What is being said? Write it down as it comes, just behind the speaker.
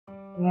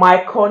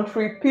My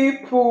country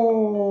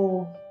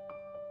people,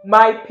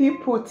 my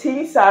people,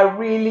 things are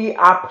really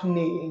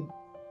happening.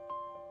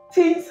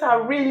 Things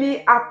are really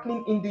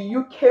happening in the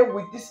UK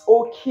with this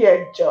whole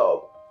care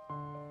job.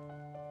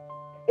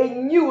 A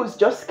news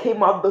just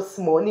came out this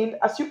morning.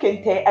 As you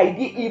can tell, I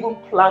didn't even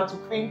plan to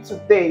film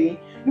today.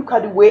 Look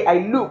at the way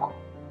I look.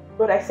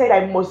 But I said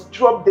I must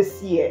drop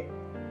this year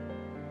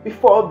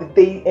before the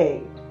day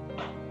ends.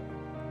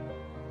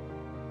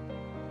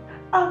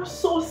 I'm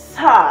so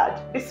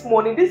sad this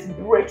morning. This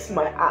breaks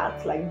my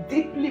heart, like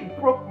deeply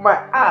broke my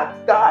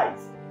heart,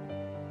 guys.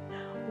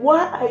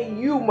 Why are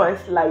humans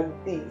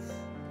like this?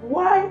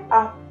 Why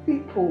are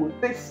people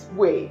this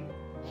way?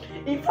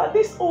 In fact,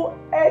 this whole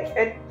health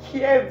and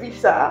care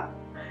visa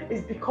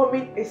is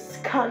becoming a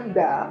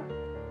scandal.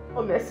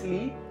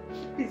 Honestly,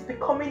 it's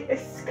becoming a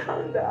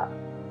scandal.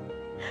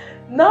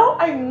 Now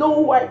I know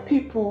why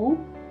people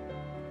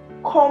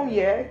come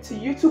here to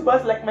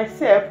YouTubers like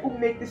myself who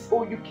make this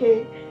whole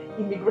UK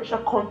immigration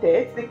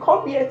content. They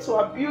come here to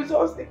abuse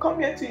us, they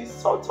come here to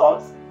insult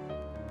us,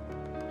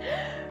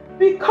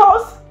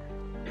 because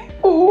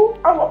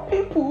our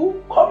people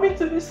come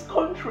into this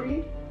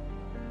country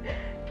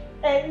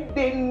and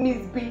they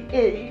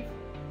misbehave.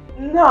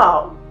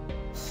 Now,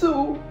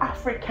 two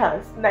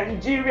Africans,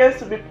 Nigerians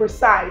to be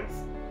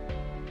precise,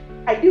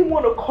 I didn't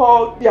want to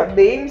call their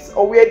names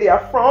or where they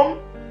are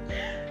from,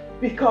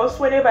 because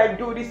whenever I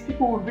do this,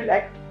 people will be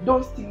like,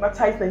 don't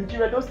stigmatize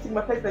Nigeria, don't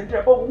stigmatize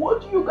Nigeria. But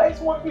what do you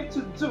guys want me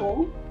to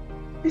do?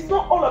 It's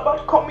not all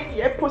about coming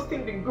here,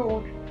 posting the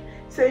good,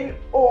 saying,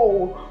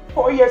 oh,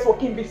 4 years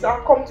working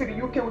visa, come to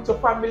the UK with your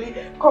family,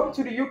 come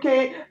to the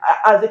UK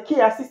as a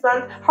care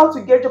assistant, how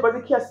to get a job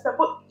as a care assistant.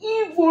 But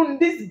even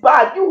this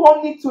bad, you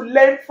all need to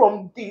learn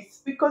from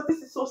this, because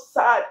this is so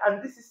sad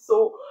and this is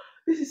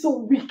so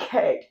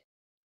wicked.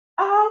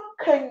 How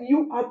can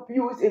you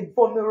abuse a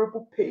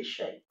vulnerable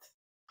patient?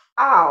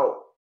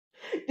 How?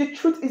 The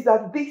truth is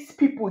that these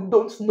people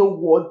don't know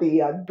what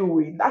they are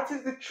doing. That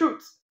is the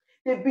truth.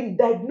 They've been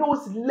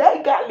diagnosed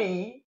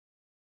legally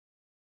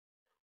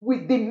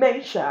with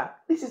dementia.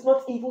 This is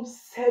not even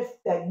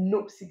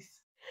self-diagnosis.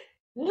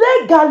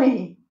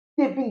 Legally,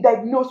 they've been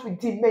diagnosed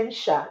with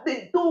dementia.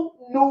 They don't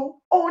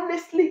know,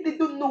 honestly, they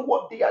don't know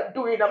what they are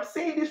doing. I'm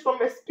saying this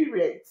from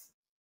experience.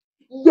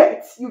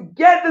 Yet, you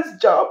get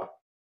this job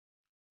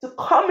to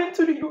come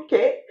into the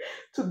UK,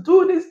 to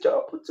do this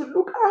job, to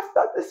look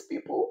after these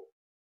people,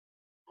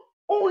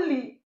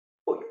 only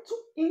for you to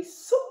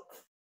insult,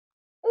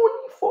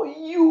 only for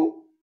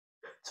you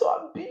to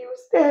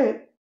abuse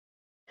them.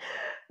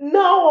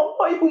 Now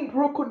I'm not even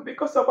broken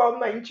because of our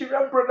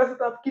Nigerian brothers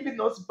that have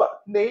given us bad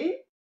name,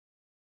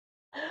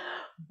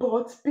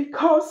 but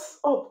because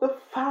of the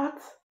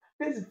fact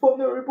this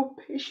vulnerable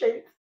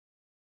patient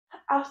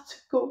has to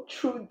go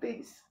through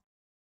this.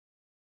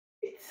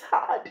 It's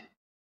hard.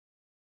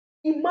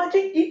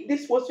 Imagine if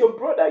this was your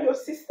brother, your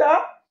sister.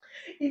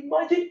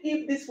 Imagine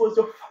if this was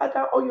your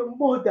father or your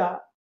mother.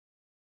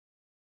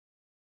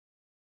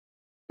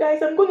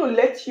 Guys, I'm going to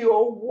let you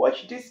all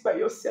watch this by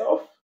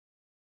yourself,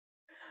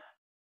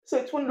 so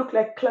it won't look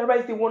like Clara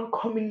is the one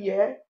coming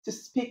here to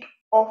speak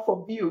off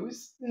of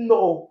views.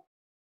 No.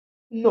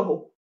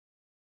 No.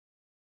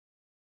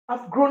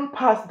 I've grown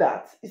past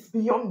that. It's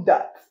beyond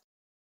that.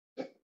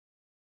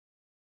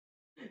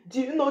 Do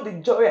you know the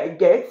joy I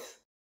get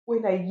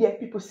when I hear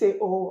people say,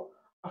 oh,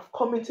 I've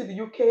come into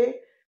the UK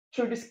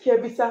through this care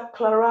visa,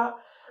 Clara,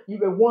 you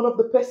were one of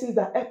the persons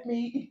that helped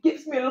me. It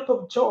gives me a lot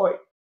of joy.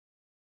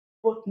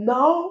 But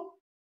now,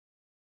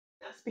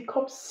 it has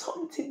become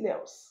something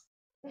else.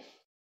 It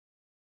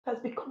has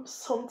become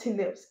something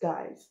else,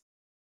 guys.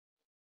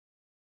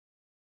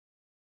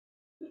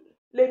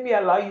 Let me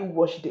allow you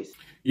watch this.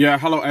 Yeah,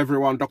 hello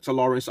everyone, Dr.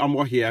 Lawrence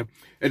Amwa here.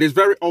 It is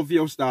very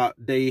obvious that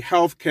the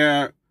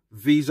healthcare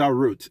visa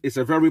route is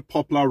a very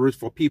popular route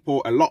for people,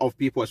 a lot of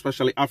people,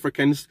 especially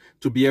Africans,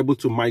 to be able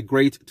to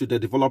migrate to the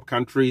developed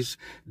countries,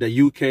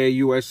 the UK,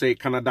 USA,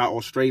 Canada,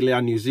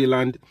 Australia, New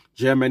Zealand,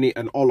 Germany,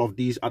 and all of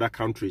these other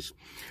countries.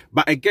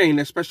 But again,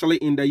 especially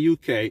in the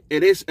UK,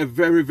 it is a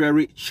very,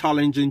 very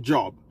challenging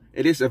job.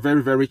 It is a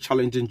very, very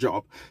challenging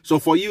job. So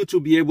for you to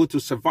be able to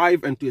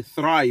survive and to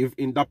thrive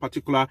in that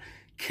particular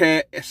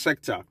care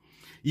sector,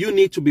 you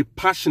need to be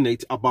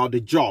passionate about the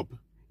job.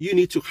 You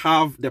need to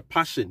have the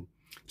passion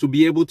to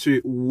be able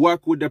to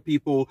work with the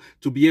people,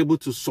 to be able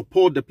to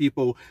support the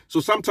people. So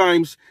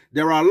sometimes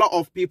there are a lot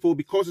of people,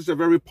 because it's a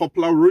very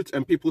popular route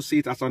and people see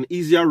it as an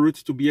easier route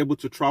to be able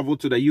to travel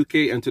to the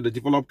UK and to the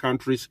developed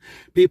countries,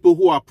 people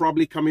who are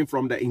probably coming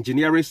from the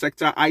engineering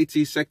sector,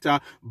 IT sector,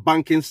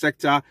 banking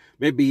sector,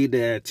 maybe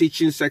the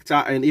teaching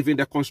sector, and even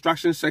the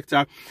construction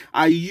sector,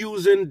 are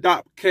using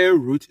that care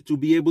route to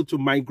be able to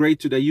migrate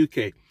to the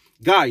UK.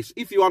 Guys,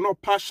 if you are not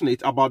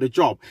passionate about the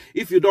job,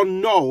 if you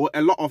don't know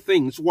a lot of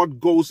things, what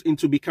goes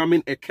into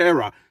becoming a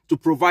carer, to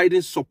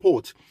providing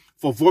support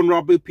for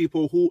vulnerable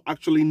people who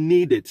actually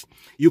need it,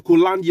 you could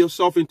land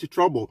yourself into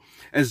trouble.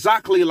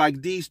 Exactly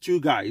like these two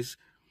guys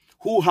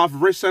who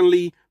have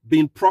recently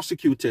been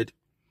prosecuted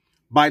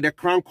by the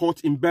Crown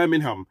Court in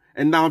Birmingham,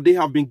 and now they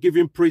have been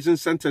given prison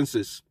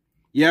sentences.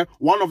 Yeah,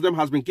 one of them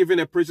has been given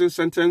a prison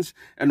sentence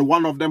and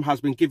one of them has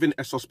been given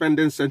a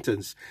suspended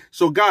sentence.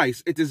 So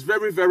guys, it is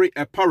very, very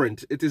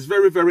apparent. It is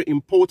very, very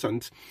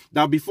important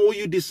that before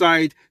you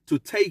decide to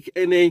take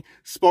any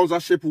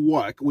sponsorship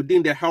work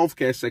within the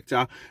healthcare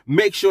sector,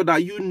 make sure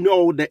that you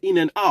know the in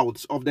and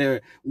outs of the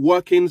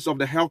workings of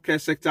the healthcare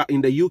sector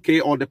in the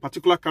UK or the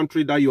particular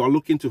country that you are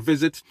looking to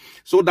visit,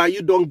 so that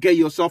you don't get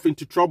yourself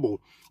into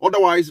trouble.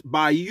 Otherwise,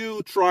 by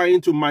you trying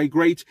to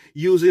migrate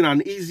using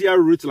an easier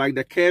route like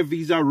the care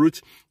visa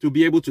route to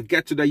be able to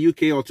get to the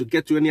UK or to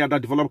get to any other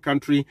developed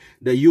country,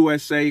 the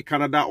USA,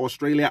 Canada,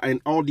 Australia,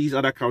 and all these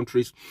other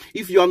countries,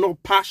 if you are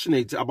not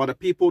passionate about the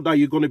people that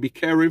you're going to be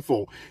caring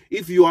for,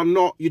 if you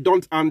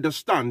don't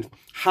understand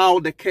how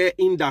the care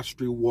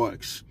industry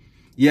works,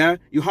 yeah,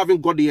 you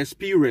haven't got the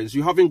experience,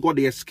 you haven't got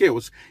the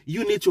skills,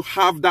 you need to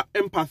have that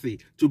empathy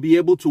to be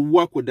able to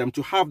work with them,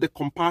 to have the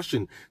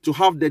compassion, to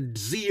have the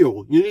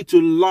zeal. You need to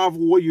love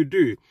what you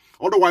do.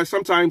 Otherwise,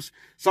 sometimes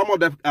some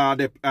of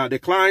the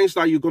clients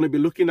that you're going to be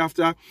looking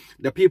after,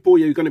 the people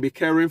you're going to be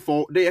caring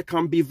for, they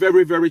can be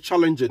very, very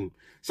challenging.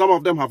 Some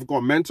of them have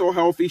got mental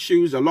health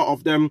issues. A lot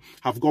of them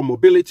have got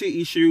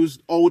mobility issues,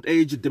 old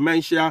age,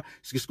 dementia,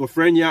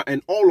 schizophrenia,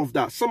 and all of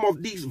that. Some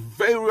of these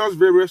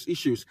various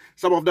issues,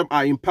 some of them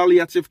are in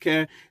palliative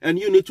care, and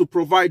you need to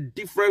provide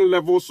different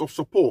levels of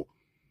support.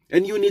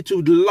 And you need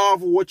to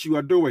love what you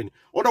are doing.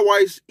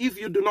 Otherwise, if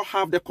you do not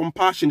have the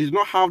compassion, you do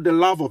not have the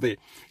love of it,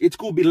 it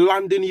could be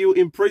landing you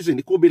in prison.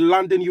 It could be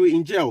landing you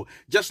in jail.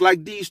 Just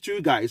like these two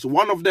guys.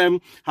 One of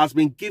them has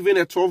been given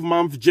a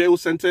 12-month jail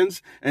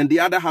sentence, and the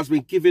other has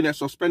been given a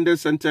suspended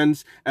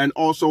sentence and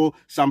also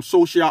some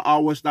social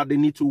hours that they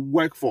need to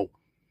work for.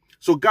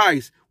 So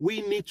guys,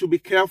 we need to be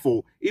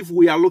careful if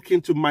we are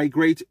looking to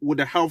migrate with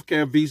the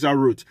healthcare visa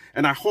route.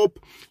 And I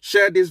hope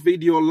share this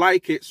video,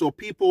 like it, so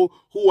people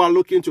who are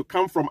looking to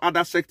come from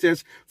other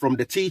sectors, from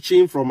the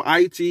teaching, from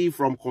IT,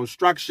 from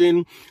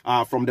construction,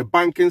 from the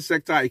banking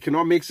sector,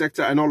 economic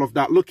sector, and all of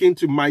that, looking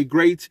to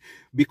migrate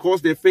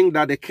because they think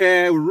that the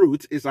care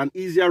route is an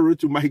easier route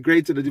to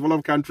migrate to the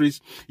developed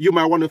countries, you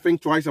might want to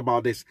think twice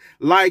about this.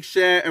 Like,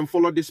 share, and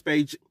follow this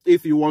page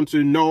if you want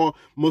to know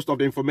most of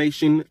the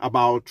information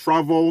about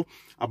travel,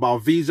 about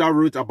visa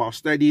route, about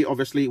study,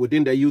 obviously,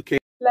 within the UK.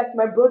 Like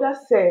my brother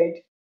said,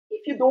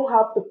 if you don't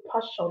have the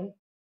passion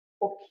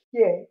for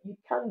care, you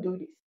can't do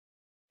this.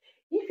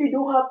 If you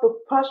don't have the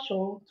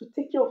passion to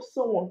take care of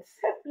someone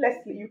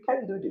selflessly, you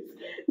can't do this.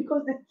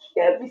 Because the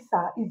care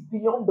visa is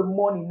beyond the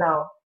money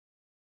now.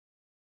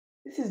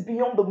 This is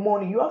beyond the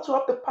money. You have to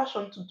have the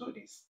passion to do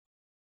this.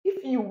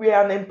 If you were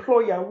an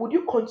employer, would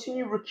you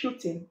continue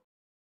recruiting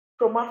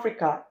from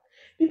Africa?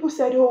 People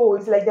said, oh,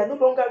 it's like they're no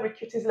longer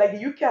recruiting. It's like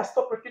the UK has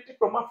stopped recruiting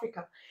from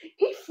Africa.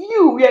 If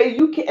you were a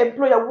UK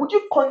employer, would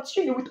you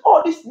continue with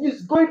all this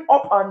news going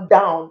up and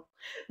down?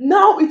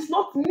 Now it's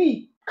not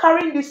me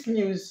carrying this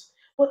news,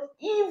 but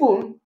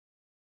even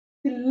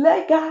the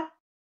legal,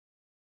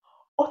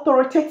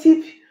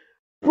 authoritative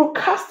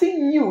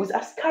broadcasting news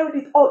has carried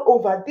it all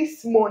over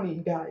this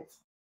morning, guys.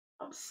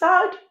 I'm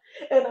sad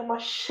and I'm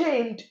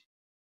ashamed.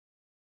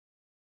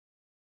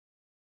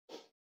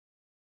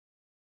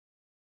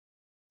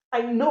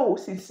 I know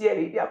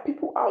sincerely there are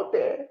people out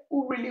there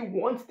who really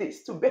want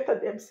this to better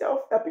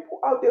themselves. There are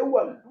people out there who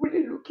are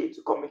really looking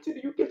to come into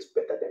the UK to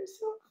better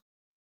themselves.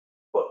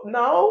 But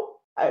now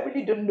I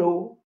really don't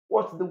know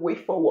what's the way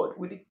forward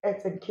with the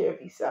health and care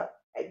visa.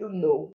 I don't know.